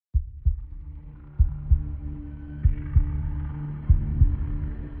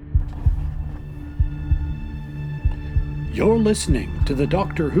You're listening to the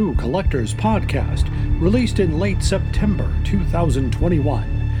Doctor Who Collectors Podcast, released in late September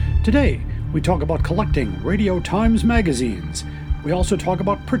 2021. Today, we talk about collecting Radio Times magazines. We also talk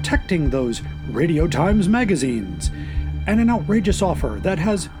about protecting those Radio Times magazines, and an outrageous offer that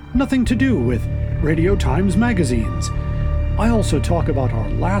has nothing to do with Radio Times magazines. I also talk about our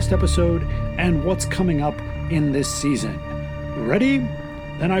last episode and what's coming up in this season. Ready?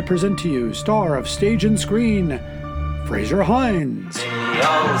 Then I present to you star of stage and screen, Fraser Hines. They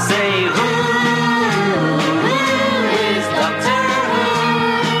all say, who is Doctor Who?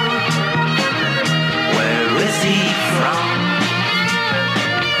 Where is he from?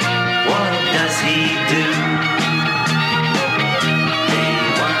 What does he do? They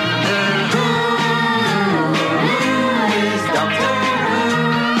wonder who is Doctor Who?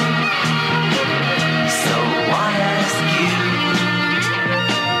 So I ask you,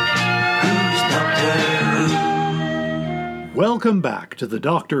 who's Doctor Who? Welcome back to the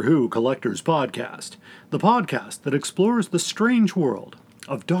Doctor Who Collectors Podcast, the podcast that explores the strange world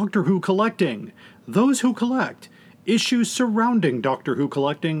of Doctor Who collecting, those who collect, issues surrounding Doctor Who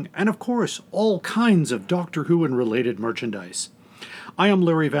collecting, and of course, all kinds of Doctor Who and related merchandise. I am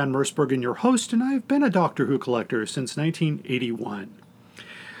Larry Van Mersbergen, your host, and I have been a Doctor Who collector since 1981.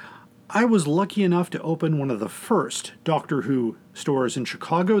 I was lucky enough to open one of the first Doctor Who stores in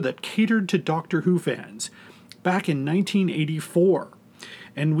Chicago that catered to Doctor Who fans back in 1984.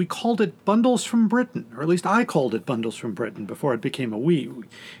 And we called it Bundles from Britain, or at least I called it Bundles from Britain before it became a we. We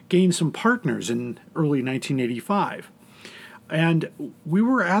gained some partners in early 1985. And we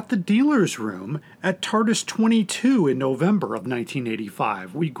were at the dealer's room at TARDIS 22 in November of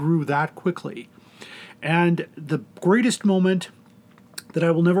 1985. We grew that quickly. And the greatest moment that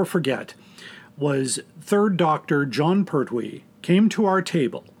I will never forget was Third Doctor Jon Pertwee came to our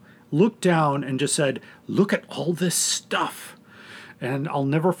table, looked down and just said, "Look at all this stuff." And I'll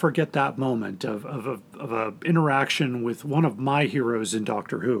never forget that moment of a interaction with one of my heroes in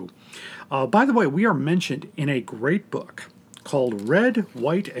Doctor Who. By the way, we are mentioned in a great book called Red,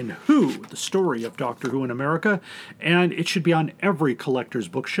 White, and Who, the story of Doctor Who in America, and it should be on every collector's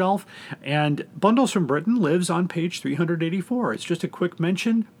bookshelf. And Bundles from Britain lives on page 384. It's just a quick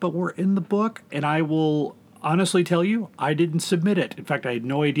mention, but we're in the book, and I will honestly tell you, I didn't submit it. In fact, I had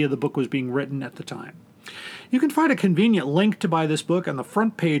no idea the book was being written at the time. You can find a convenient link to buy this book on the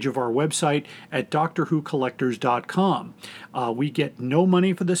front page of our website at drwhocollectors.com. We get no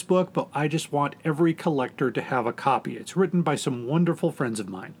money for this book, but I just want every collector to have a copy. It's written by some wonderful friends of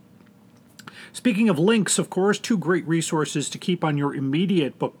mine. Speaking of links, of course, two great resources to keep on your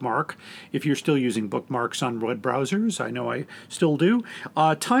immediate bookmark, if you're still using bookmarks on web browsers. I know I still do.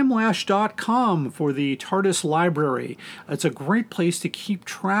 Timelash.com for the TARDIS library. It's a great place to keep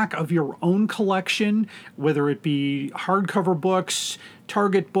track of your own collection, whether it be hardcover books,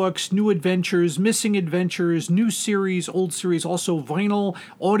 Target books, new adventures, missing adventures, new series, old series, also vinyl,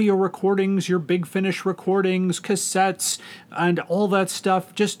 audio recordings, your Big Finish recordings, cassettes, and all that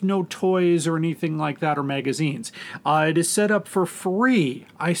stuff. Just no toys or anything like that or magazines. It is set up for free.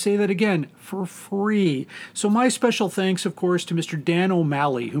 I say that again, for free. So my special thanks, of course, to Mr. Dan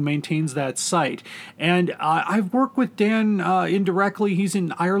O'Malley, who maintains that site. And I've worked with Dan indirectly. He's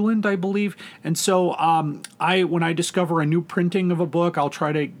in Ireland, I believe. And so when I discover a new printing of a book, I'll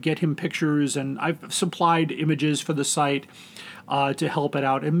try to get him pictures, and I've supplied images for the site to help it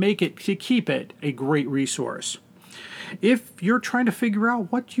out and to keep it a great resource. If you're trying to figure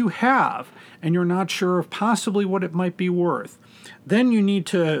out what you have and you're not sure of possibly what it might be worth, then you need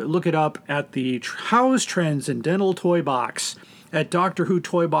to look it up at the Howe's Transcendental Toy Box at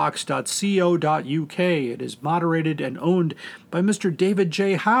drwhotoybox.co.uk. It is moderated and owned by Mr. David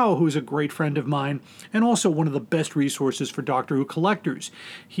J. Howe, who's a great friend of mine and also one of the best resources for Doctor Who collectors.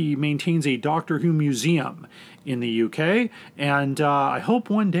 He maintains a Doctor Who museum in the UK, and I hope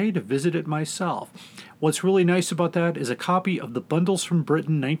one day to visit it myself. What's really nice about that is a copy of the Bundles from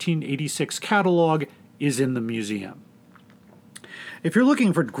Britain 1986 catalog is in the museum. If you're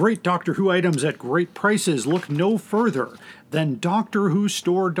looking for great Doctor Who items at great prices, look no further than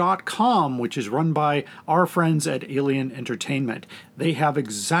DoctorWhoStore.com, which is run by our friends at Alien Entertainment. They have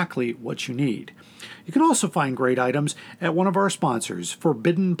exactly what you need. You can also find great items at one of our sponsors,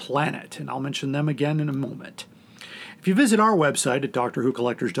 Forbidden Planet, and I'll mention them again in a moment. If you visit our website at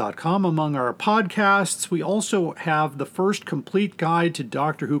drwhocollectors.com, among our podcasts, we also have the first complete guide to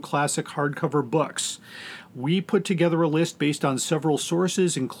Doctor Who classic hardcover books. We put together a list based on several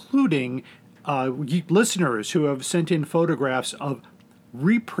sources, including listeners who have sent in photographs of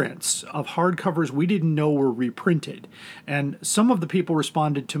reprints of hardcovers we didn't know were reprinted. And some of the people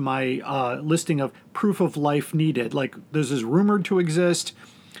responded to my listing of proof of life needed, like this is rumored to exist,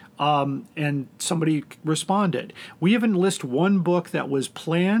 and somebody responded. We even list one book that was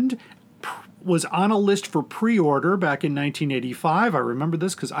planned, was on a list for pre-order back in 1985. I remember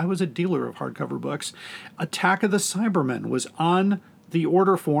this because I was a dealer of hardcover books. Attack of the Cybermen was on the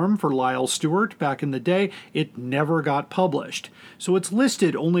order form for Lyle Stewart back in the day. It never got published. So it's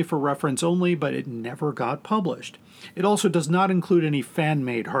listed only for reference only, but it never got published. It also does not include any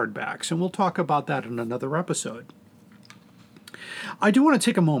fan-made hardbacks, and we'll talk about that in another episode. I do want to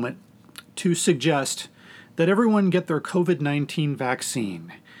take a moment to suggest that everyone get their COVID-19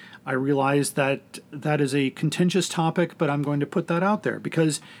 vaccine. I realize that that is a contentious topic, but I'm going to put that out there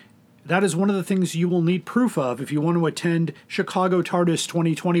because that is one of the things you will need proof of if you want to attend Chicago TARDIS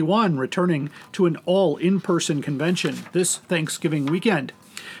 2021, returning to an all-in-person convention this Thanksgiving weekend.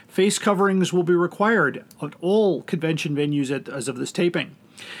 Face coverings will be required at all convention venues as of this taping.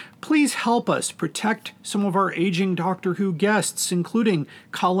 Please help us protect some of our aging Doctor Who guests, including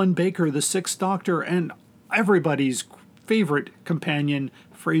Colin Baker, the Sixth Doctor, and everybody's favorite companion,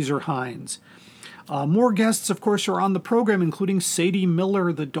 Fraser Hines. More guests, of course, are on the program, including Sadie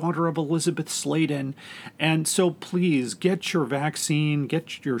Miller, the daughter of Elizabeth Sladen. And so please get your vaccine,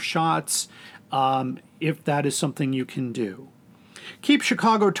 get your shots, if that is something you can do. Keep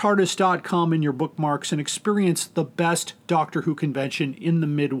ChicagoTardis.com in your bookmarks and experience the best Doctor Who convention in the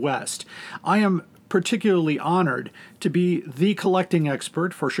Midwest. I am particularly honored to be the collecting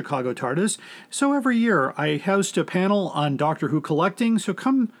expert for Chicago TARDIS. So every year I host a panel on Doctor Who collecting, so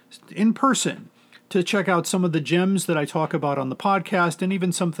come in person to check out some of the gems that I talk about on the podcast and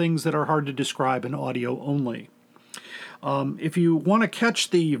even some things that are hard to describe in audio only. If you want to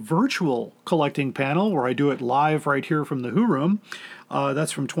catch the virtual collecting panel, where I do it live right here from the Who Room,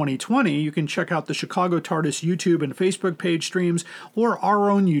 that's from 2020, you can check out the Chicago TARDIS YouTube and Facebook page streams or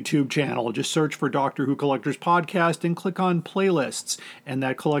our own YouTube channel. Just search for Doctor Who Collectors Podcast and click on playlists, and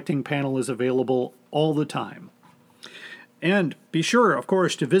that collecting panel is available all the time. And be sure, of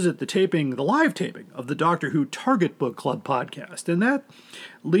course, to visit the live taping of the Doctor Who Target Book Club podcast. And that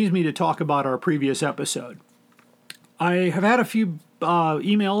leads me to talk about our previous episode. I have had a few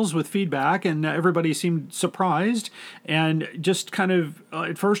emails with feedback, and everybody seemed surprised and just kind of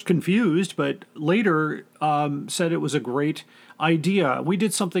at first confused, but later said it was a great idea. We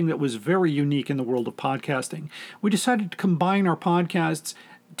did something that was very unique in the world of podcasting. We decided to combine our podcasts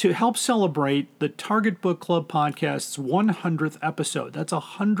to help celebrate the Target Book Club podcast's 100th episode. That's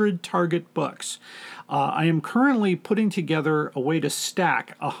 100 Target books. I am currently putting together a way to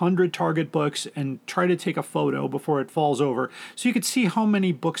stack 100 Target books and try to take a photo before it falls over so you can see how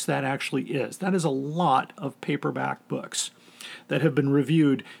many books that actually is. That is a lot of paperback books that have been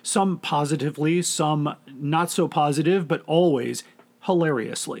reviewed, some positively, some not so positive, but always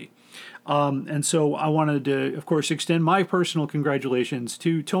hilariously. And so I wanted to, of course, extend my personal congratulations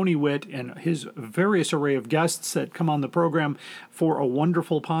to Tony Witt and his various array of guests that come on the program for a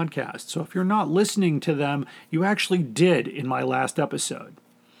wonderful podcast. So if you're not listening to them, you actually did in my last episode.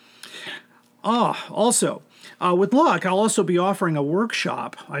 Also, with luck, I'll also be offering a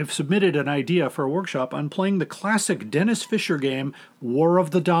workshop. I've submitted an idea for a workshop on playing the classic Dennis Fisher game, War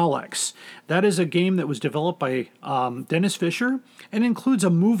of the Daleks. That is a game that was developed by Dennis Fisher and includes a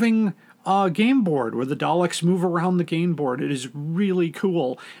moving game board where the Daleks move around the game board. It is really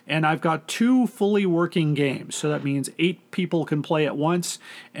cool. And I've got 2 fully working games. So that means 8 people can play at once.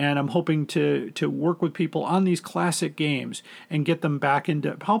 And I'm hoping to work with people on these classic games and get them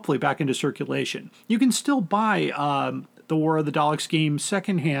hopefully back into circulation. You can still buy the War of the Daleks game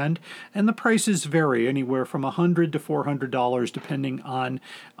secondhand, and the prices vary anywhere from $100 to $400 depending on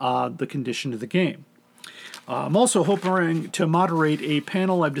the condition of the game. I'm also hoping to moderate a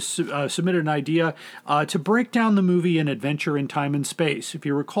panel. I've just submitted an idea to break down the movie An Adventure in Time and Space. If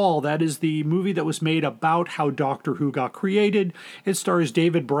you recall, that is the movie that was made about how Doctor Who got created. It stars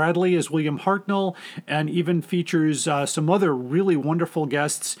David Bradley as William Hartnell and even features some other really wonderful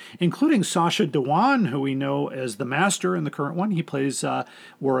guests, including Sacha Dhawan, who we know as the Master in the current one. He plays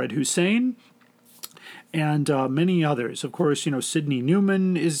Warad Hussein. And many others. Of course, Sidney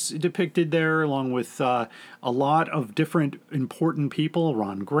Newman is depicted there, along with a lot of different important people,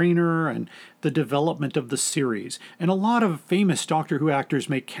 Ron Grainer, and the development of the series. And a lot of famous Doctor Who actors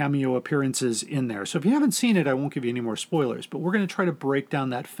make cameo appearances in there. So if you haven't seen it, I won't give you any more spoilers, but we're going to try to break down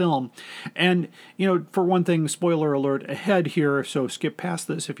that film. And, for one thing, spoiler alert ahead here, so skip past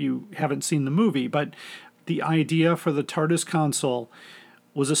this if you haven't seen the movie, but the idea for the TARDIS console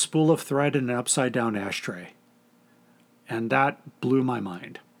was a spool of thread and an upside-down ashtray. and that blew my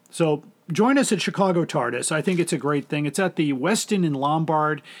mind. So join us at Chicago TARDIS. I think it's a great thing. It's at the Westin in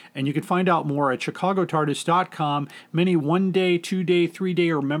Lombard, and you can find out more at chicagotardis.com. Many 1-day, 2-day, 3-day,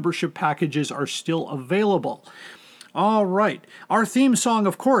 or membership packages are still available. All right. Our theme song,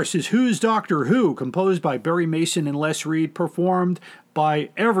 of course, is Who's Doctor Who, composed by Barry Mason and Les Reed, performed by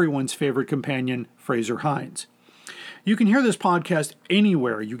everyone's favorite companion, Fraser Hines. You can hear this podcast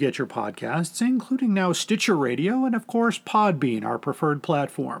anywhere you get your podcasts, including now Stitcher Radio and, of course, Podbean, our preferred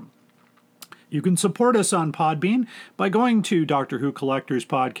platform. You can support us on Podbean by going to Doctor Who Collectors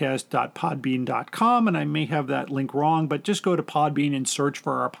Podcast.podbean.com, and I may have that link wrong, but just go to Podbean and search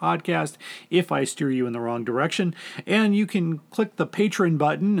for our podcast if I steer you in the wrong direction. And you can click the Patreon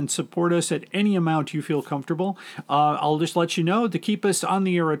button and support us at any amount you feel comfortable. I'll just let you know, to keep us on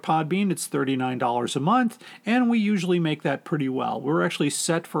the air at Podbean, it's $39 a month, and we usually make that pretty well. We're actually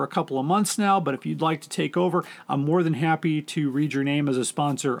set for a couple of months now, but if you'd like to take over, I'm more than happy to read your name as a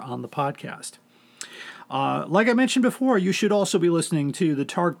sponsor on the podcast. Like I mentioned before, you should also be listening to the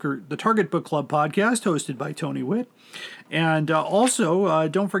Target Book Club podcast hosted by Tony Witt. And also,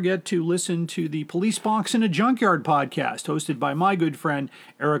 don't forget to listen to the Police Box in a Junkyard podcast hosted by my good friend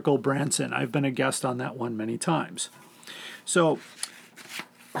Eric O'Branson. I've been a guest on that one many times. So,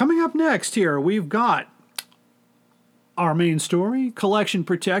 coming up next here, we've got our main story, collection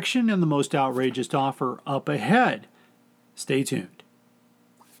protection, and the most outrageous offer up ahead. Stay tuned.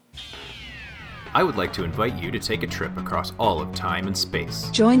 I would like to invite you to take a trip across all of time and space.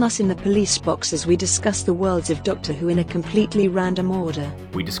 Join us in the Police Box as we discuss the worlds of Doctor Who in a completely random order.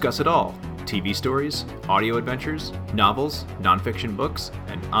 We discuss it all: TV stories, audio adventures, novels, nonfiction books,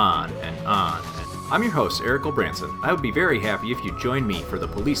 and on and on. I'm your host, Eric O'Branson. I would be very happy if you join me for the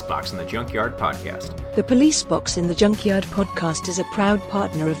Police Box in the Junkyard podcast. The Police Box in the Junkyard podcast is a proud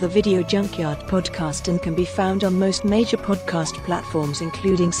partner of the Video Junkyard podcast and can be found on most major podcast platforms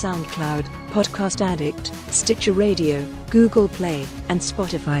including SoundCloud, Podcast Addict, Stitcher Radio, Google Play, and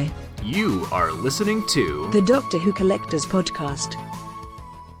Spotify. You are listening to The Doctor Who Collectors Podcast.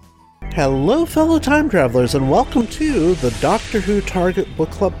 Hello, fellow time travelers, and welcome to the Doctor Who Target Book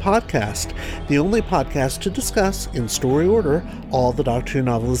Club podcast, the only podcast to discuss, in story order, all the Doctor Who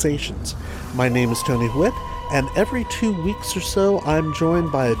novelizations. My name is Tony Witt, and every 2 weeks or so, I'm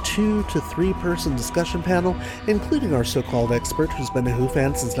joined by a 2 to 3 person discussion panel, including our so-called expert who's been a Who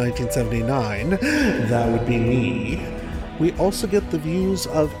fan since 1979. That would be me. We also get the views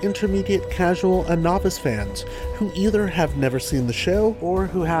of intermediate, casual, and novice fans who either have never seen the show or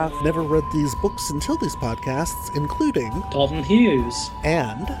who have never read these books until these podcasts, including Dalton Hughes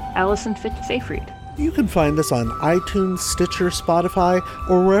and Alison Fitz-Seyfried. You can find us on iTunes, Stitcher, Spotify,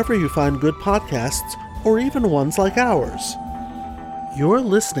 or wherever you find good podcasts, or even ones like ours. You're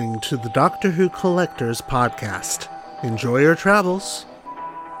listening to the Doctor Who Collectors Podcast. Enjoy your travels.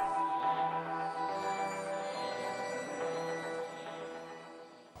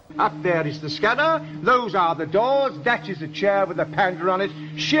 Up there is the scanner, those are the doors, that is the chair with the panda on it.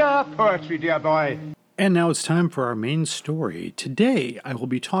 Sheer poetry, dear boy. And now it's time for our main story. Today, I will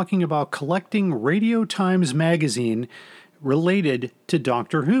be talking about collecting Radio Times magazine related to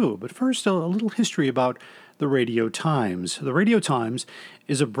Doctor Who. But first, a little history about the Radio Times. The Radio Times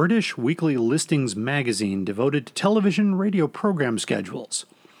is a British weekly listings magazine devoted to television and radio program schedules,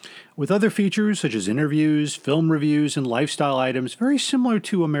 with other features such as interviews, film reviews, and lifestyle items very similar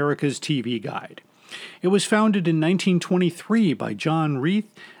to America's TV Guide. It was founded in 1923 by John Reith,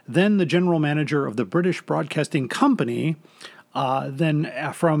 then the general manager of the British Broadcasting Company, then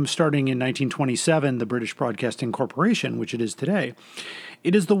from starting in 1927, the British Broadcasting Corporation, which it is today.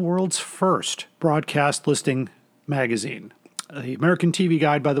 It is the world's first broadcast listing magazine. The American TV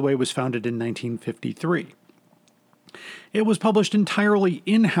Guide, by the way, was founded in 1953. It was published entirely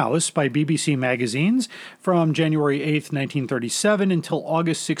in-house by BBC Magazines from January 8, 1937 until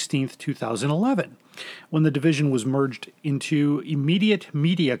August 16, 2011, when the division was merged into Immediate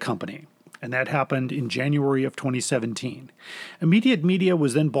Media Company, and that happened in January of 2017. Immediate Media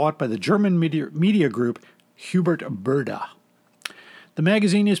was then bought by the German media group Hubert Burda. The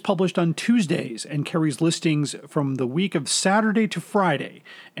magazine is published on Tuesdays and carries listings from the week of Saturday to Friday,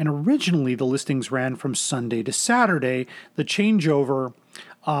 and originally the listings ran from Sunday to Saturday. The changeover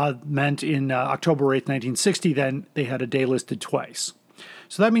meant in October 8, 1960, then they had a day listed twice.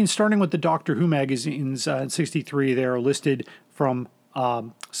 So that means starting with the Doctor Who magazines in 63, they are listed from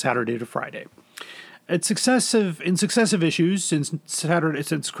Saturday to Friday. in successive issues since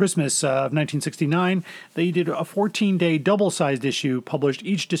Christmas of 1969, they did a 14-day double-sized issue published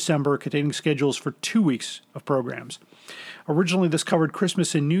each December containing schedules for 2 weeks of programs. Originally, this covered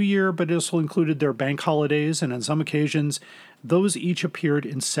Christmas and New Year, but it also included their bank holidays, and on some occasions, those each appeared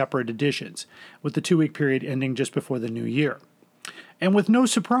in separate editions, with the 2-week period ending just before the New Year. And with no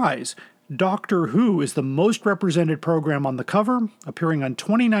surprise, Doctor Who is the most represented program on the cover, appearing on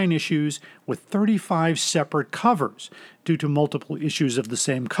 29 issues with 35 separate covers due to multiple issues of the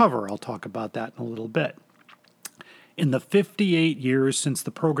same cover. I'll talk about that in a little bit. In the 58 years since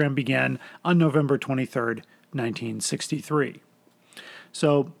the program began on November 23rd, 1963.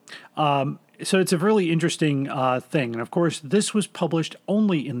 So it's a really interesting thing. And of course, this was published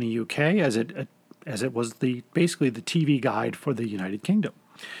only in the UK as it was basically the TV guide for the United Kingdom.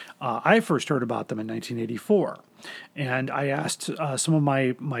 I first heard about them in 1984, and I asked some of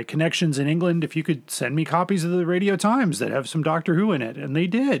my connections in England if you could send me copies of the Radio Times that have some Doctor Who in it, and they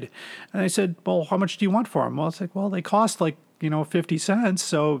did. And I said, well, how much do you want for them? Well, it's like, well, they cost 50 cents,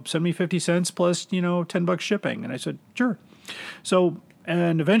 so send me 50 cents plus, $10 shipping. And I said, sure. So,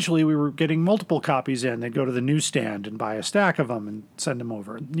 and eventually we were getting multiple copies in. They'd go to the newsstand and buy a stack of them and send them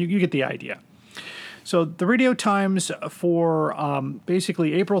over. You get the idea. So the Radio Times for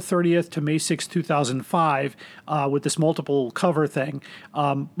basically April 30th to May 6, 2005, with this multiple cover thing,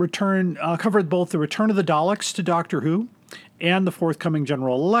 covered both the return of the Daleks to Doctor Who and the forthcoming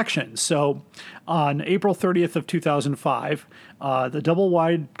general election. So on April 30th of 2005, the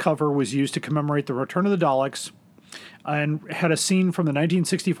double-wide cover was used to commemorate the return of the Daleks, and had a scene from the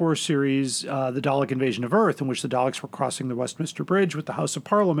 1964 series, The Dalek Invasion of Earth, in which the Daleks were crossing the Westminster Bridge with the House of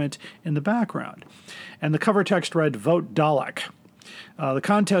Parliament in the background. And the cover text read, "Vote Dalek." The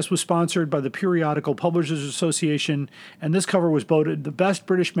contest was sponsored by the Periodical Publishers Association, and this cover was voted the best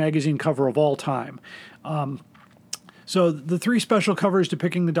British magazine cover of all time. So the 3 special covers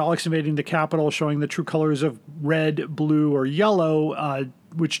depicting the Daleks invading the Capitol, showing the true colors of red, blue, or yellow,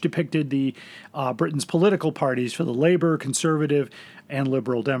 which depicted the Britain's political parties for the Labour, Conservative, and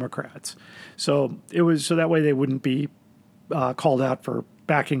Liberal Democrats. So it was so that way they wouldn't be called out for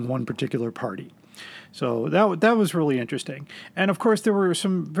backing one particular party. So that was really interesting. And of course, there were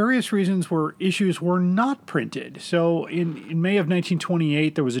some various reasons where issues were not printed. So in May of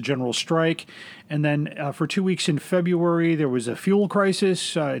 1928, there was a general strike. And then for 2 weeks in February, there was a fuel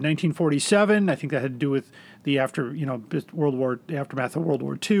crisis. In 1947, I think that had to do with the aftermath of World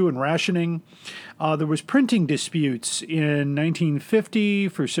War II and rationing. There was printing disputes in 1950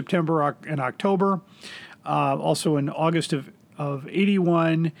 for September and October. Also in August of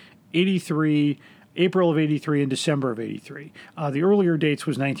 81, 83, April of 83 and December of 83. The earlier dates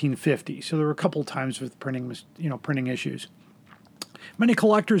was 1950, so there were a couple times with printing issues. Many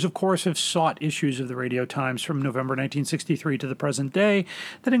collectors, of course, have sought issues of the Radio Times from November 1963 to the present day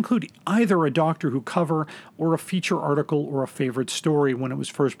that include either a Doctor Who cover or a feature article or a favorite story when it was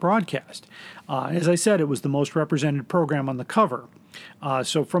first broadcast. As I said, it was the most represented program on the cover.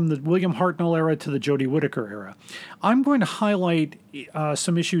 So from the William Hartnell era to the Jodie Whittaker era. I'm going to highlight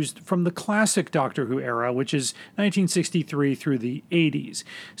some issues from the classic Doctor Who era, which is 1963 through the 80s.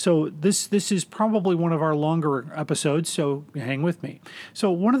 So this is probably one of our longer episodes, so hang with me.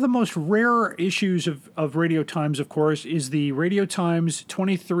 So one of the most rare issues of Radio Times, of course, is the Radio Times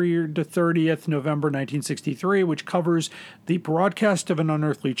 23 to 30th November 1963, which covers the broadcast of An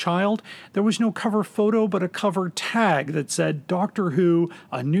Unearthly Child. There was no cover photo, but a cover tag that said Doctor Who,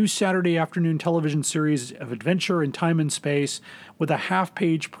 a new Saturday afternoon television series of adventure in time and space, with a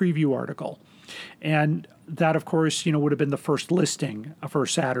half-page preview article. And that, of course, would have been the first listing for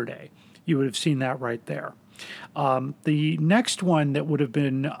Saturday. You would have seen that right there. The next one that would have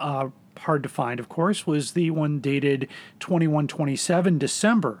been hard to find, of course, was the one dated 21/27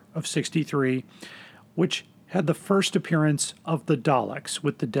 December of 63, which had the first appearance of the Daleks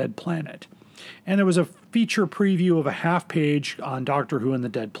with the Dead Planet. And there was a feature preview of a half page on Doctor Who and the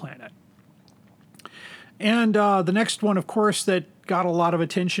Dead Planet. And the next one, of course, that got a lot of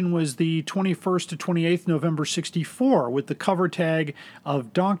attention was the 21st to 28th November 64 with the cover tag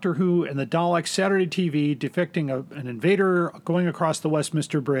of Doctor Who and the Daleks Saturday TV depicting an invader going across the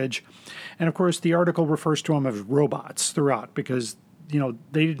Westminster Bridge. And, of course, the article refers to them as robots throughout because,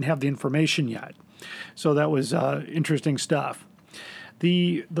 they didn't have the information yet. So that was interesting stuff.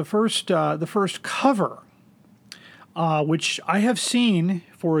 The first cover, which I have seen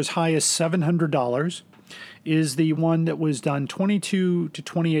for as high as $700, is the one that was done 22 to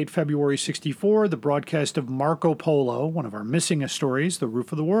 28 February 64, the broadcast of Marco Polo, one of our missing stories, The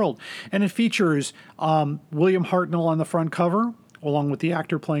Roof of the World. And it features William Hartnell on the front cover, along with the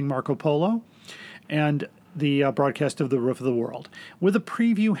actor playing Marco Polo. and the broadcast of The Roof of the World, with a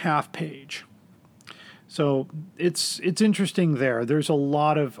preview half page. So it's interesting there. There's a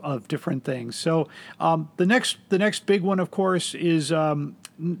lot of different things. So the next big one, of course, is the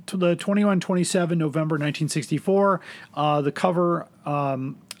 21-27 November 1964. The cover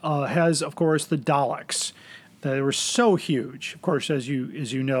has, of course, the Daleks. They were so huge. Of course, as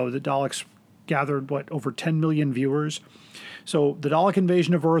you know, the Daleks gathered over 10 million viewers. So the Dalek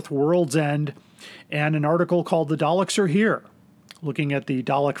invasion of Earth, World's End, and an article called "The Daleks Are Here," looking at the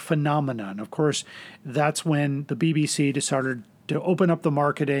Dalek phenomenon. Of course, that's when the BBC decided to open up the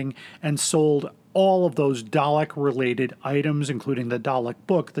marketing and sold all of those Dalek-related items, including the Dalek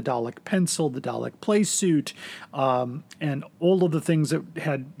book, the Dalek pencil, the Dalek play suit, and all of the things that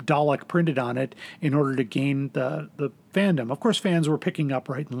had Dalek printed on it in order to gain the fandom. Of course, fans were picking up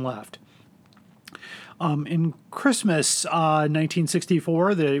right and left. In Christmas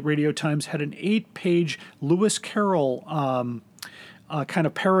 1964, the Radio Times had an 8-page Lewis Carroll kind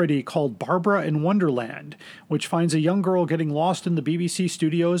of parody called Barbara in Wonderland, which finds a young girl getting lost in the BBC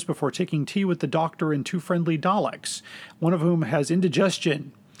studios before taking tea with the Doctor and two friendly Daleks, one of whom has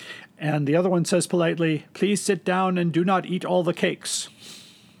indigestion, and the other one says politely, "Please sit down and do not eat all the cakes."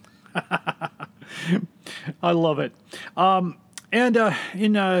 I love it.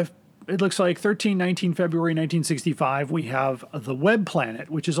 It looks like 19 February 1965, we have The Web Planet,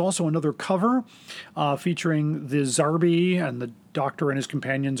 which is also another cover featuring the Zarbi and the Doctor and his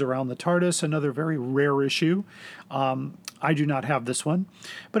companions around the TARDIS, another very rare issue. I do not have this one,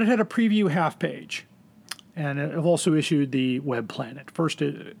 but it had a preview half page. And I've also issued The Web Planet, first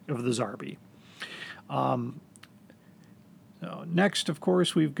of the Zarbi. So next, of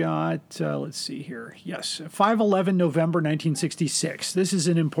course, we've got, let's see here. Yes, 5/11 November 1966. This is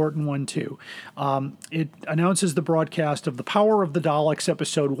an important one, too. It announces the broadcast of The Power of the Daleks,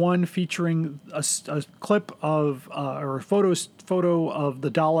 Episode 1, featuring a clip of, or a photo of the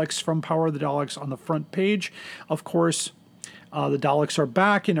Daleks from Power of the Daleks on the front page. Of course, the Daleks are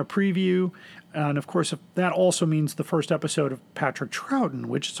back in a preview. And, of course, that also means the first episode of Patrick Troughton,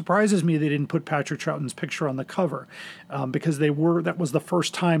 which surprises me they didn't put Patrick Troughton's picture on the cover, because that was the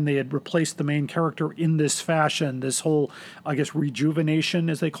first time they had replaced the main character in this fashion, this whole, I guess, rejuvenation,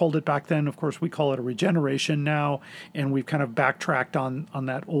 as they called it back then. Of course, we call it a regeneration now, and we've kind of backtracked on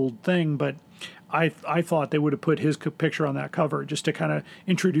that old thing, but I thought they would have put his picture on that cover just to kind of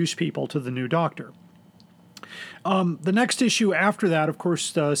introduce people to the new Doctor. The next issue after that, of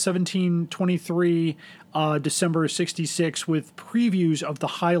course, 1723, December 66, with previews of The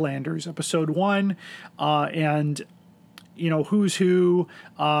Highlanders, Episode 1, and, Who's Who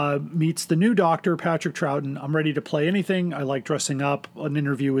meets the new Doctor, Patrick Troughton. I'm ready to play anything. I like dressing up. An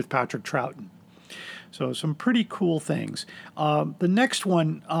interview with Patrick Troughton. So some pretty cool things. The next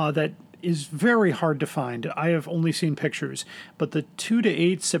one that is very hard to find. I have only seen pictures, but the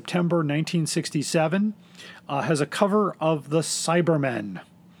 2-8 September 1967 has a cover of the Cybermen.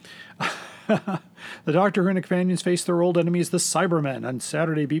 The Doctor Who and companions face their old enemies, the Cybermen, on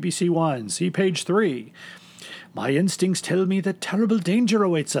Saturday, BBC One. See page 3. "My instincts tell me that terrible danger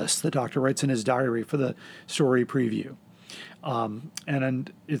awaits us," the Doctor writes in his diary for the story preview.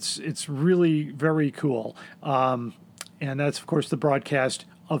 And it's really very cool. And that's, of course, the broadcast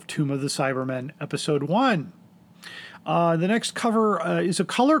of Tomb of the Cybermen, Episode 1. The next cover is a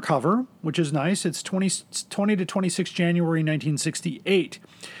color cover, which is nice. It's 20 to 26 January 1968,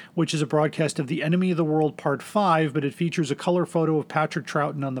 which is a broadcast of The Enemy of the World Part 5, but it features a color photo of Patrick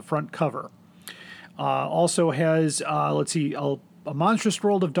Troughton on the front cover. Also has, a Monstrous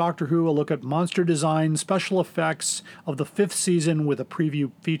World of Doctor Who, a look at monster design, special effects of the 5th season with a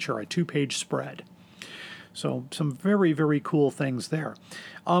preview feature, a 2-page spread. So some very, very cool things there.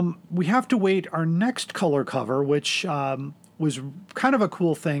 We have to wait our next color cover, which was kind of a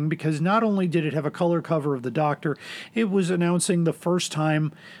cool thing, because not only did it have a color cover of the Doctor, it was announcing the first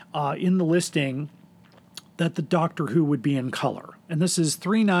time in the listing that the Doctor Who would be in color. And this is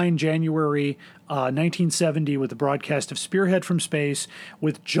 3/9 January 1970, with the broadcast of Spearhead from Space,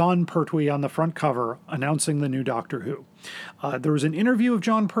 with Jon Pertwee on the front cover announcing the new Doctor Who. There was an interview of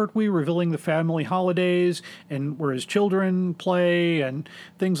Jon Pertwee revealing the family holidays and where his children play and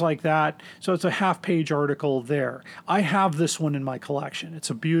things like that. So it's a half-page article there. I have this one in my collection. It's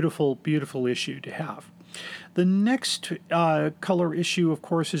a beautiful, beautiful issue to have. The next color issue, of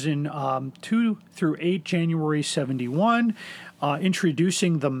course, is in 2 through 8 January 71,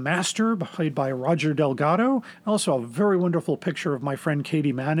 introducing the Master, played by Roger Delgado. Also a very wonderful picture of my friend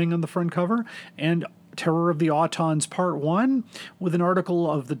Katie Manning on the front cover, and Terror of the Autons Part 1, with an article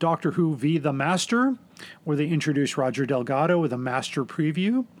of the Doctor Who v. The Master, where they introduce Roger Delgado with a Master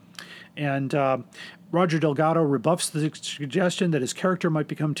preview. And Roger Delgado rebuffs the suggestion that his character might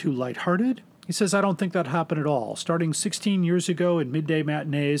become too lighthearted. He says, I don't think that happened at all. Starting 16 years ago in midday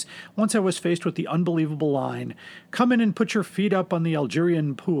matinees, once I was faced with the unbelievable line, come in and put your feet up on the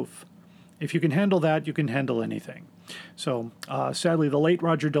Algerian pouf. If you can handle that, you can handle anything. So, sadly, the late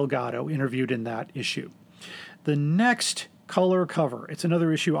Roger Delgado interviewed in that issue. The next color cover, it's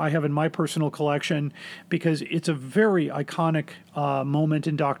another issue I have in my personal collection because it's a very iconic moment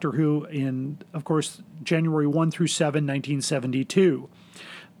in Doctor Who in, of course, January 1 through 7, 1972.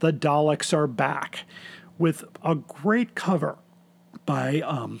 The Daleks are back with a great cover by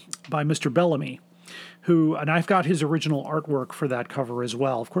Mr. Bellamy, who, and I've got his original artwork for that cover as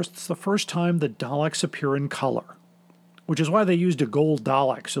well. Of course, it's the first time the Daleks appear in color, which is why they used a gold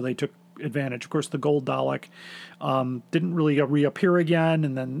Dalek, so they took advantage. Of course, the gold Dalek didn't really reappear again,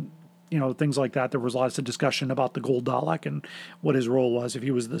 and then, things like that. There was lots of discussion about the gold Dalek and what his role was, if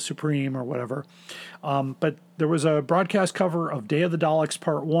he was the Supreme or whatever. But there was a broadcast cover of Day of the Daleks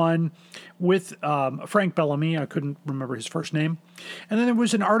Part 1 with Frank Bellamy. I couldn't remember his first name. And then there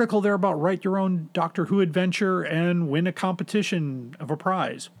was an article there about write your own Doctor Who adventure and win a competition of a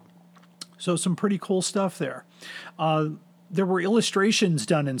prize. So some pretty cool stuff there. There were illustrations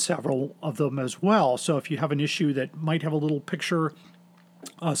done in several of them as well. So if you have an issue that might have a little picture,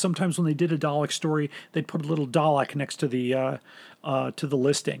 sometimes when they did a Dalek story, they'd put a little Dalek next to the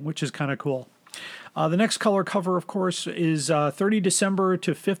listing, which is kind of cool. The next color cover, of course, is 30 December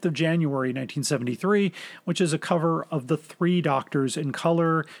to 5th of January, 1973, which is a cover of the three Doctors in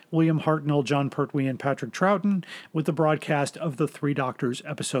color, William Hartnell, John Pertwee, and Patrick Troughton, with the broadcast of the Three Doctors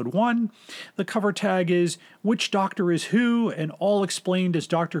Episode 1. The cover tag is, Which Doctor is Who? And all explained as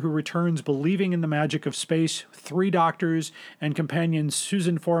Doctor Who returns, believing in the magic of space. Three Doctors and companions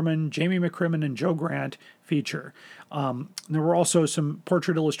Susan Foreman, Jamie McCrimmon, and Joe Grant feature. There were also some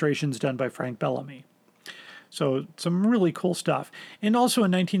portrait illustrations done by Frank Bellamy. So some really cool stuff. And also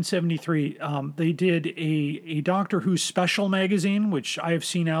in 1973, they did a Doctor Who special magazine, which I have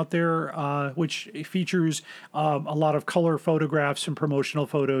seen out there, which features a lot of color photographs and promotional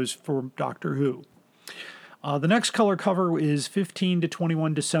photos for Doctor Who. The next color cover is 15 to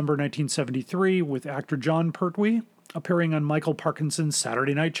 21 December 1973 with actor John Pertwee appearing on Michael Parkinson's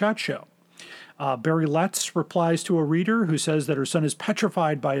Saturday Night Chat Show. Barry Letts replies to a reader who says that her son is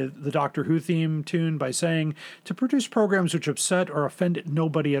petrified by the Doctor Who theme tune by saying, to produce programs which upset or offend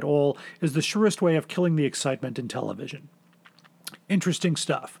nobody at all is the surest way of killing the excitement in television. Interesting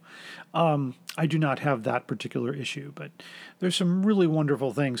stuff. I do not have that particular issue, but there's some really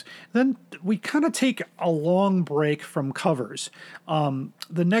wonderful things. Then we kind of take a long break from covers.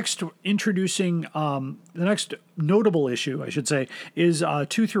 The next notable issue, I should say, is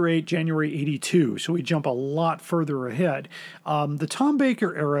 2 through 8, January 82. So we jump a lot further ahead. The Tom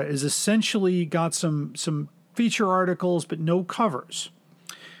Baker era is essentially got some feature articles, but no covers.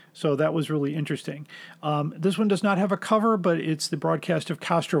 So that was really interesting. This one does not have a cover, but it's the broadcast of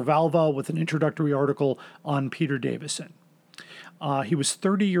Castrovalva with an introductory article on Peter Davison. He was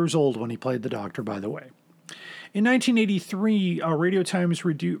 30 years old when he played the Doctor, by the way. In 1983, Radio Times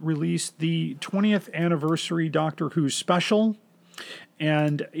released the 20th anniversary Doctor Who special,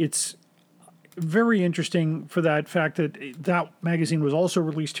 and it's very interesting for that fact that that magazine was also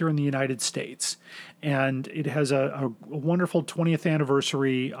released here in the United States, and it has a wonderful 20th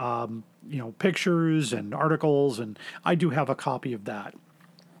anniversary, pictures and articles, and I do have a copy of that.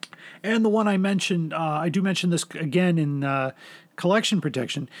 And the one I mentioned, I do mention this again in collection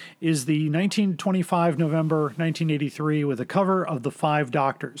protection, is the 1925 November 1983 with a cover of The Five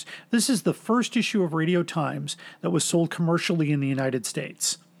Doctors. This is the first issue of Radio Times that was sold commercially in the United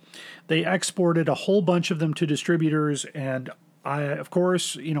States. They exported a whole bunch of them to distributors, and I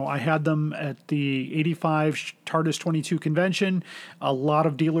had them at the 85 TARDIS 22 convention. A lot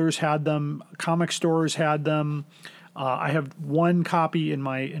of dealers had them. Comic stores had them. I have one copy in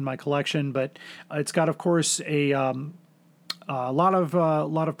my collection, but it's got, of course, a lot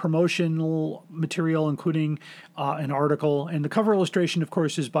of promotional material, including an article. And the cover illustration, of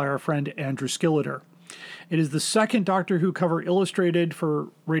course, is by our friend Andrew Skilleter. It is the second Doctor Who cover illustrated for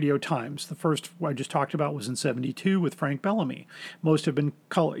Radio Times. The first I just talked about was in 72 with Frank Bellamy. Most have been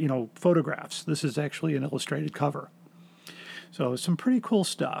photographs. This is actually an illustrated cover. So some pretty cool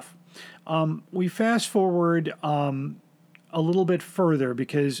stuff. We fast forward a little bit further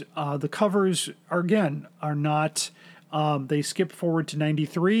because the covers are not. They skip forward to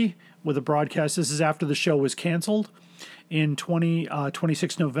 93 with a broadcast. This is after the show was canceled. In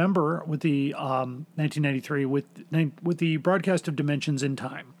 26 November with the 1993 with the broadcast of Dimensions in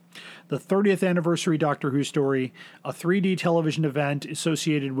Time. the 30th anniversary Doctor Who story, a 3D television event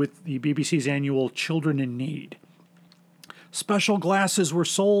associated with the BBC's annual Children in Need. Special glasses were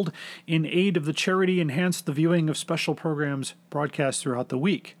sold in aid of the charity, enhanced the viewing of special programs broadcast throughout the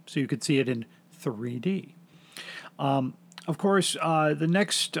week, so you could see it in 3D. Of course, the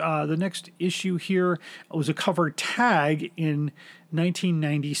next issue here was a cover tag in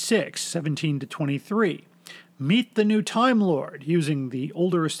 1996, 17 to 23. Meet the new Time Lord, using the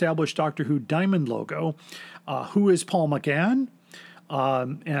older established Doctor Who Diamond logo. Who is Paul McGann?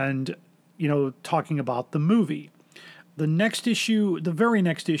 And, talking about the movie. The next issue, the very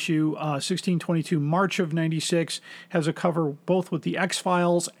next issue, 1622, March of 96, has a cover both with the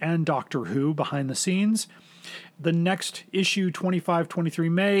X-Files and Doctor Who behind the scenes. The next issue, 2523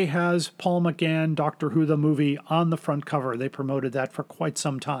 May, has Paul McGann, Doctor Who the movie, on the front cover. They promoted that for quite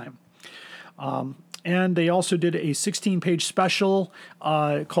some time. And they also did a 16-page special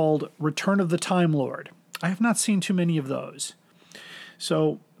called Return of the Time Lord. I have not seen too many of those.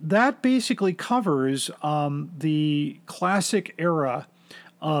 So that basically covers the classic era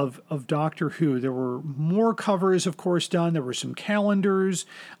of Doctor Who. There were more covers, of course, done. There were some calendars.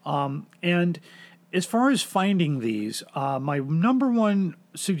 And as far as finding these, my number one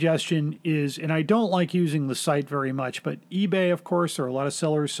suggestion is, and I don't like using the site very much, but eBay, of course, there are a lot of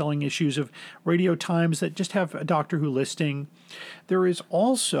sellers selling issues of Radio Times that just have a Doctor Who listing. There is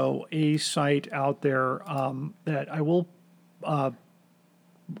also a site out there that I will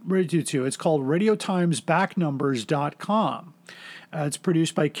read you to. It's called RadioTimesBackNumbers.com. It's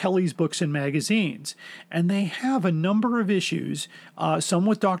produced by Kelly's Books and Magazines, and they have a number of issues, some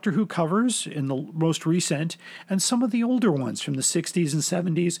with Doctor Who covers in the most recent, and some of the older ones from the 60s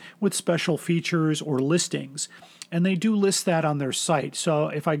and 70s with special features or listings. And they do list that on their site. So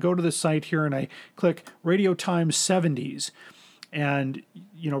if I go to the site here and I click Radio Times 70s, and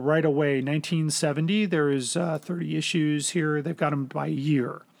right away, 1970, there is 30 issues here. They've got them by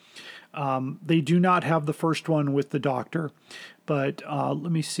year. They do not have the first one with the Doctor, but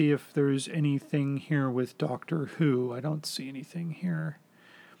let me see if there's anything here with Doctor Who. I don't see anything here.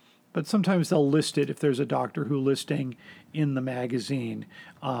 But sometimes they'll list it if there's a Doctor Who listing in the magazine.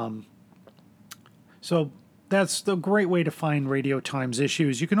 So that's the great way to find Radio Times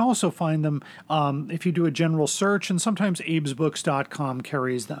issues. You can also find them if you do a general search, and sometimes abesbooks.com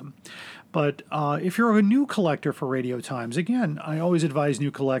carries them. But if you're a new collector for Radio Times, again, I always advise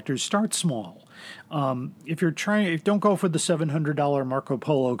new collectors, start small. If don't go for the $700 Marco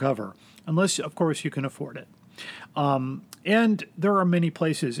Polo cover, unless, of course, you can afford it. And there are many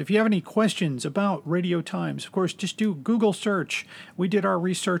places. If you have any questions about Radio Times, of course, just do Google search. We did our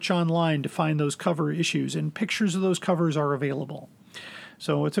research online to find those cover issues, and pictures of those covers are available.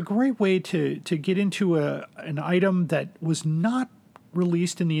 So it's a great way to get into an item that was not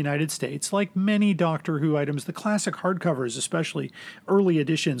released in the United States. Like many Doctor Who items, the classic hardcovers, especially early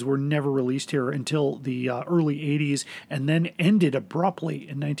editions, were never released here until the early 80s, and then ended abruptly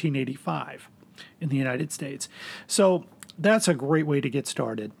in 1985 in the United States. So that's a great way to get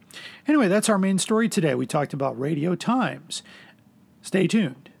started. Anyway, that's our main story today. We talked about Radio Times. Stay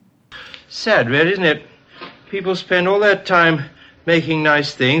tuned. Sad, really, isn't it? People spend all their time making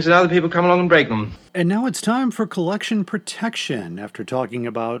nice things, and other people come along and break them. And now it's time for collection protection. After talking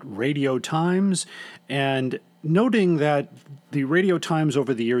about Radio Times and noting that the Radio Times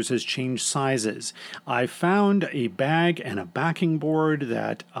over the years has changed sizes, I found a bag and a backing board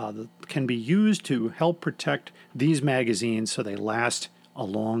that can be used to help protect these magazines so they last a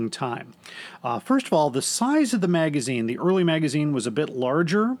long time. First of all, the size of the magazine, the early magazine was a bit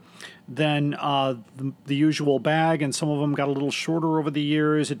larger than the usual bag, and some of them got a little shorter over the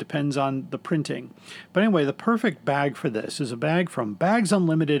years. It depends on the printing. But anyway, the perfect bag for this is a bag from Bags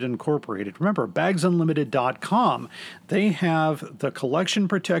Unlimited Incorporated. Remember, bagsunlimited.com. They have the collection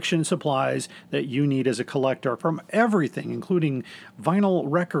protection supplies that you need as a collector from everything, including vinyl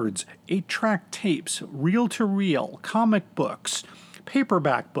records, 8-track tapes, reel-to-reel, comic books,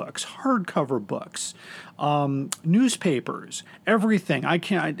 paperback books, hardcover books, newspapers, everything. I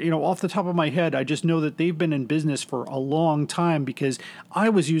can't, off the top of my head, I just know that they've been in business for a long time because I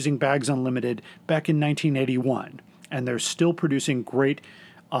was using Bags Unlimited back in 1981, and they're still producing great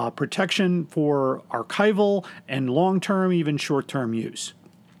protection for archival and long-term, even short-term use.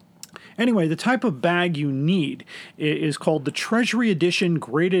 Anyway, the type of bag you need is called the Treasury Edition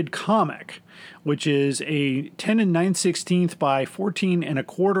Graded Comic, which is a 10 9/16 by 14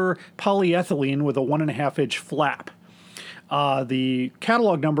 1/4 polyethylene with a 1.5-inch flap. The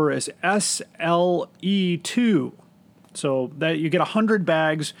catalog number is SLE2. So that you get 100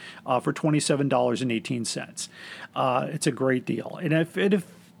 bags for $27.18. It's a great deal. And if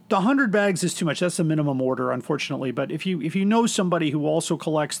 100 bags is too much. That's the minimum order, unfortunately. But if you know somebody who also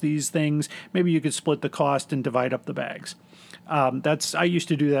collects these things, maybe you could split the cost and divide up the bags. I used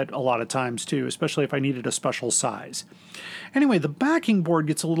to do that a lot of times too, especially if I needed a special size. Anyway, the backing board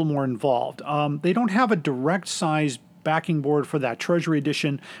gets a little more involved. They don't have a direct size backing board for that Treasury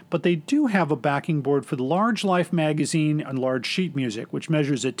edition, but they do have a backing board for the Large Life magazine and Large Sheet Music, which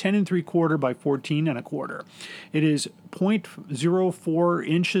measures at 10 3/4 by 14 1/4. It is 0.04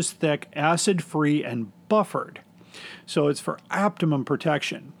 inches thick, acid-free, and buffered. So it's for optimum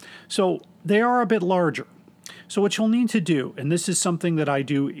protection. So they are a bit larger. So what you'll need to do, and this is something that I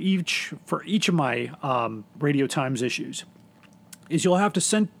do for each of my Radio Times issues, is you'll have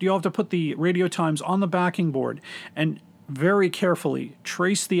to put the Radio Times on the backing board and very carefully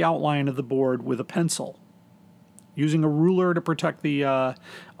trace the outline of the board with a pencil, using a ruler to protect the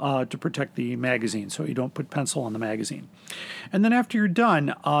magazine, so you don't put pencil on the magazine. And then after you're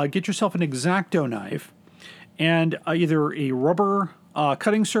done, get yourself an X-Acto knife and either a rubber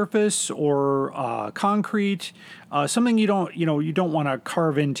cutting surface or concrete, something you don't want to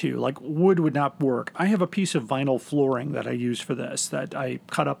carve into, like wood would not work. I have a piece of vinyl flooring that I use for this that I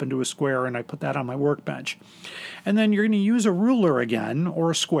cut up into a square, and I put that on my workbench. And then you're going to use a ruler again,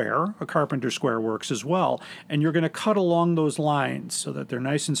 or a square. A carpenter square works as well. And you're going to cut along those lines so that they're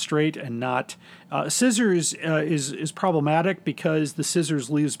nice and straight and not... scissors is problematic because the scissors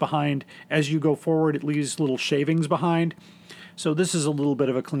leaves behind, as you go forward, it leaves little shavings behind. So this is a little bit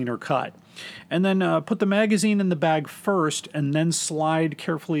of a cleaner cut. And then put the magazine in the bag first, and then slide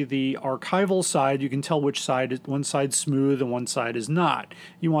carefully the archival side. You can tell which side, one side's smooth and one side is not.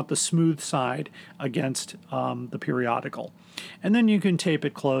 You want the smooth side against the periodical. And then you can tape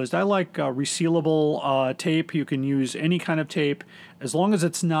it closed. I like resealable tape. You can use any kind of tape, as long as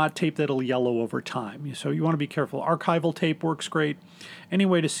it's not tape that'll yellow over time. So you want to be careful. Archival tape works great. Any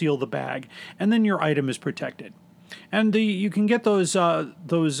way to seal the bag. And then your item is protected. And you can get those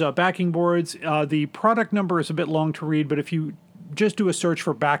backing boards. The product number is a bit long to read, but if you just do a search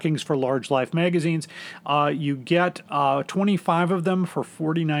for backings for Large Life magazines, you get 25 of them for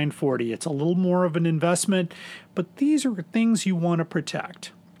 $49.40. It's a little more of an investment, but these are things you want to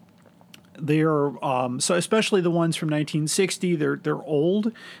protect. They're so especially the ones from 1960. They're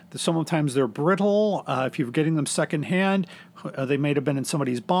old. Sometimes they're brittle. If you're getting them secondhand, they might have been in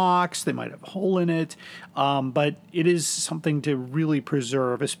somebody's box. They might have a hole in it. But it is something to really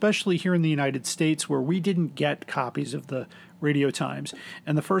preserve, especially here in the United States, where we didn't get copies of the Radio Times.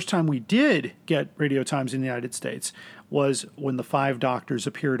 And the first time we did get Radio Times in the United States was when the 5 doctors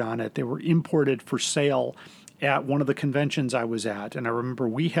appeared on it. They were imported for sale at one of the conventions I was at. And I remember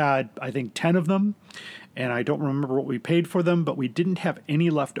we had, I think, 10 of them. And I don't remember what we paid for them, but we didn't have any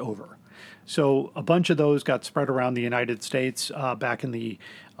left over. So a bunch of those got spread around the United States back in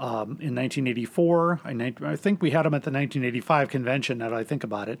 1984. I think we had them at the 1985 convention, now that I think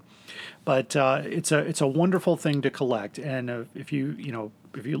about it. But it's a wonderful thing to collect. And if you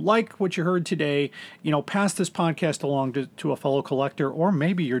like what you heard today, pass this podcast along to a fellow collector, or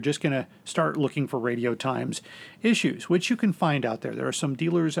maybe you're just going to start looking for Radio Times issues, which you can find out there. There are some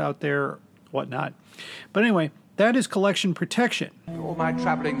dealers out there, whatnot. But anyway, that is collection protection. All my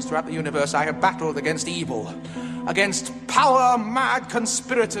travellings throughout the universe, I have battled against evil, against power-mad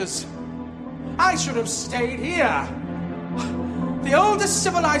conspirators. I should have stayed here. The oldest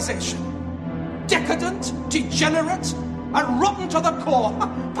civilization, decadent, degenerate, and rotten to the core.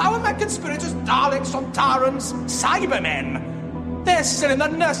 Power-mad conspirators, Daleks, Sontarans, Cybermen. They're still in the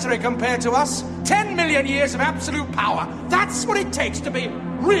nursery compared to us. 10 million years of absolute power. That's what it takes to be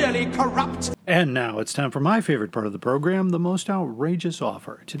really corrupt. And now it's time for my favorite part of the program, the most outrageous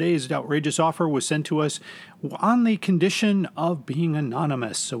offer. Today's outrageous offer was sent to us on the condition of being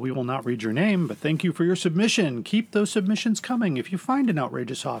anonymous, so we will not read your name, but thank you for your submission. Keep those submissions coming if you find an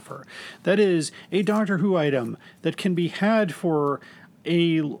outrageous offer. That is a Doctor Who item that can be had for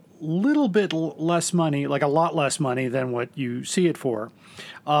a little bit less money, like a lot less money than what you see it for.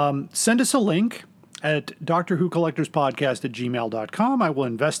 Send us a link at DoctorWhoCollectorsPodcast@gmail.com. I will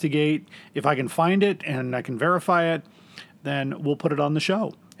investigate. If I can find it and I can verify it, then we'll put it on the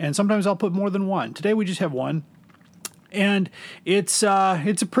show. And sometimes I'll put more than one. Today we just have one. And it's a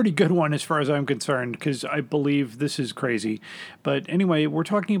pretty good one as far as I'm concerned, because I believe this is crazy. But anyway, we're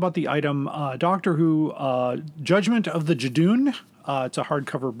talking about the item Doctor Who Judgment of the Judoon. It's a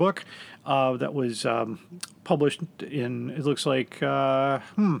hardcover book that was published in, it looks like,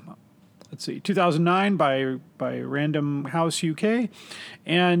 2009 by Random House UK,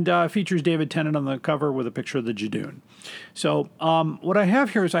 and features David Tennant on the cover with a picture of the Judoon. So what I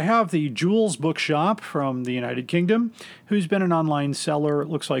have here is I have the Jules Bookshop from the United Kingdom, who's been an online seller, it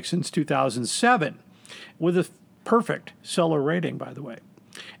looks like, since 2007, with a perfect seller rating, by the way.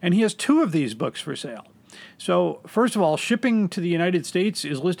 And he has 2 of these books for sale. So, first of all, shipping to the United States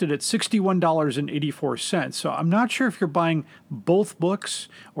is listed at $61.84. So I'm not sure if you're buying both books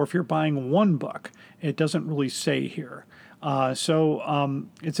or if you're buying one book. It doesn't really say here. It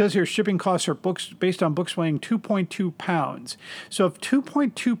says here shipping costs are books based on books weighing 2.2 pounds. So if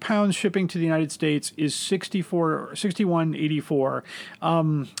 2.2 pounds shipping to the United States is $61.84,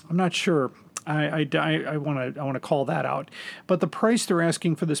 I'm not sure. I want to call that out. But the price they're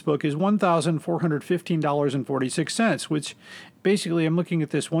asking for this book is $1,415.46, which basically I'm looking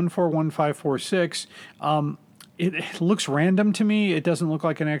at this 141546. It looks random to me. It doesn't look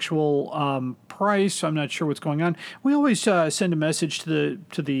like an actual price. I'm not sure what's going on. We always send a message to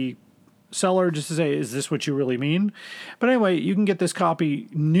the seller just to say, is this what you really mean? But anyway, you can get this copy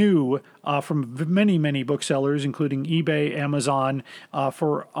new from many, many booksellers, including eBay, Amazon,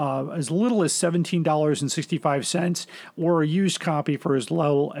 for as little as $17.65, or a used copy for as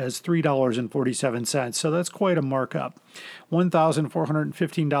low as $3.47. So that's quite a markup.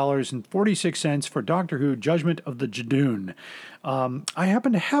 $1,415.46 for Doctor Who Judgment of the Judoon. I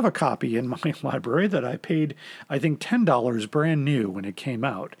happen to have a copy in my library that I paid, I think, $10 brand new when it came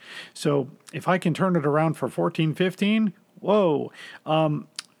out. So if I can turn it around for $14.15, whoa!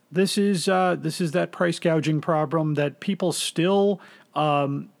 This is that price gouging problem that people still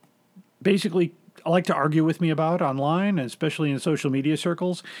basically like to argue with me about online, especially in social media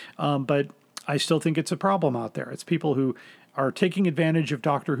circles. But I still think it's a problem out there. It's people who are taking advantage of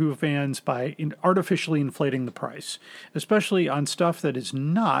Doctor Who fans by artificially inflating the price, especially on stuff that is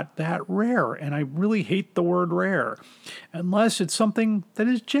not that rare. And I really hate the word rare, unless it's something that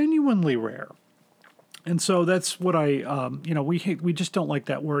is genuinely rare. And so that's what we just don't like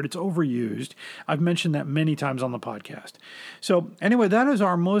that word. It's overused. I've mentioned that many times on the podcast. So anyway, that is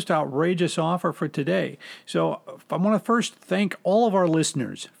our most outrageous offer for today. So I want to first thank all of our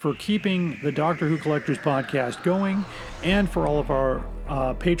listeners for keeping the Doctor Who Collectors podcast going, and for all of our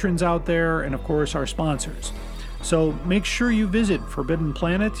patrons out there, and of course our sponsors. So make sure you visit Forbidden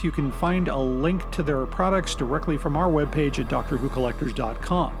Planet. You can find a link to their products directly from our webpage at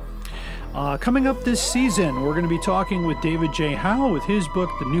DoctorWhoCollectors.com. Coming up this season, we're going to be talking with David J. Howe with his book,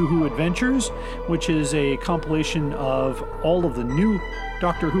 The New Who Adventures, which is a compilation of all of the new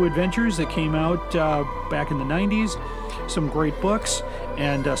Doctor Who adventures that came out back in the 90s. Some great books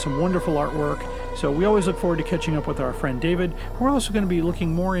and some wonderful artwork. So we always look forward to catching up with our friend David. We're also going to be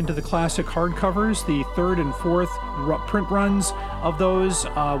looking more into the classic hardcovers, the 3rd and 4th print runs of those,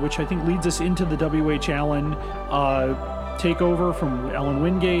 which I think leads us into the W.H. Allen takeover from Ellen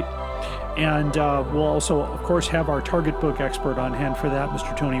Wingate. And we'll also, of course, have our target book expert on hand for that,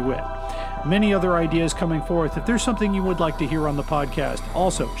 Mr. Tony Witt. Many other ideas coming forth. If there's something you would like to hear on the podcast,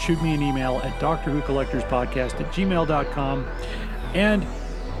 also shoot me an email at drwhocollectorspodcast@gmail.com, and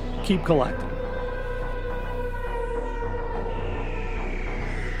keep collecting.